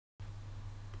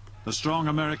The strong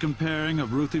American pairing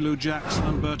of Ruthie Lou Jackson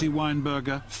and Bertie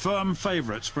Weinberger, firm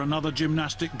favourites for another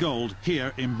gymnastic gold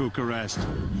here in Bucharest.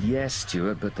 Yes,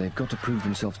 Stuart, but they've got to prove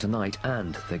themselves tonight,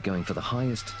 and they're going for the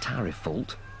highest tariff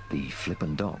fault, the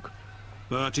flippin' dog.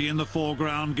 Bertie in the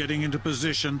foreground, getting into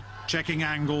position, checking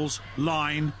angles,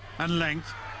 line and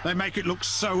length. They make it look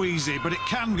so easy, but it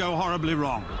can go horribly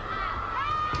wrong.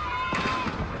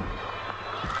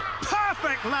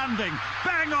 Perfect landing,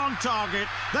 bang on target.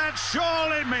 That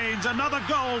surely means another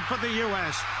gold for the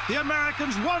US. The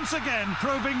Americans once again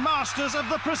proving masters of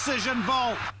the precision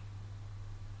vault.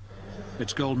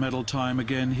 It's gold medal time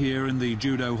again here in the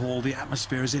Judo Hall. The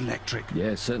atmosphere is electric. Yeah,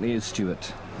 it certainly is,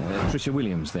 Stuart. Tricia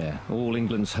Williams there. All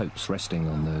England's hopes resting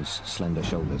on those slender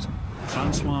shoulders.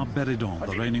 Francois Béredon,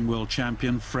 the reigning world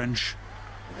champion, French,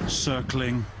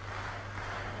 circling.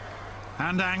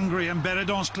 And angry, and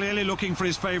Béredon's clearly looking for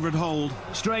his favourite hold.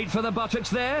 Straight for the buttocks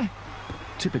there.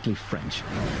 Typically French.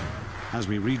 As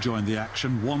we rejoin the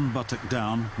action, one buttock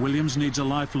down. Williams needs a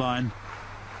lifeline.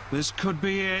 This could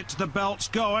be it. The belt's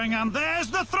going, and there's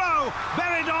the throw!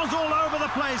 Béredon's all over the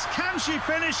place. Can she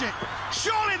finish it?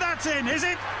 Surely that's in, is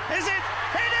it? Is it?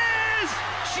 It is!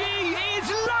 She is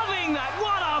loving that!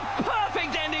 What a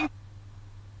perfect ending!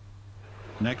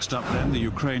 Next up then, the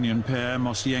Ukrainian pair,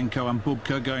 Mosienko and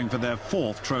Bubka, going for their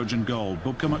fourth Trojan gold.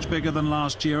 Bubka much bigger than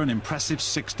last year, an impressive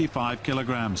 65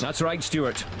 kilograms. That's right,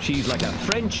 Stuart. She's like a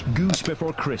French goose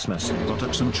before Christmas.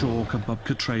 Buttocks and chalk, a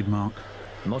Bubka trademark.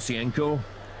 Mosienko,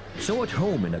 so at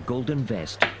home in a golden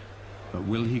vest. But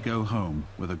will he go home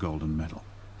with a golden medal?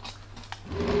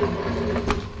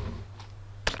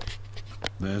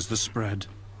 There's the spread.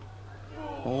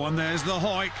 Oh, and there's the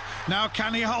hoik. Now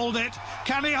can he hold it?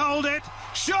 Can he hold it?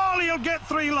 Surely he'll get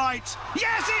three lights.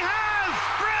 Yes, he has!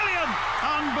 Brilliant!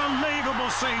 Unbelievable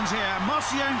scenes here.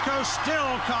 Mosienko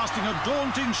still casting a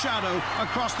daunting shadow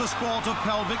across the sport of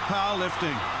pelvic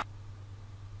powerlifting.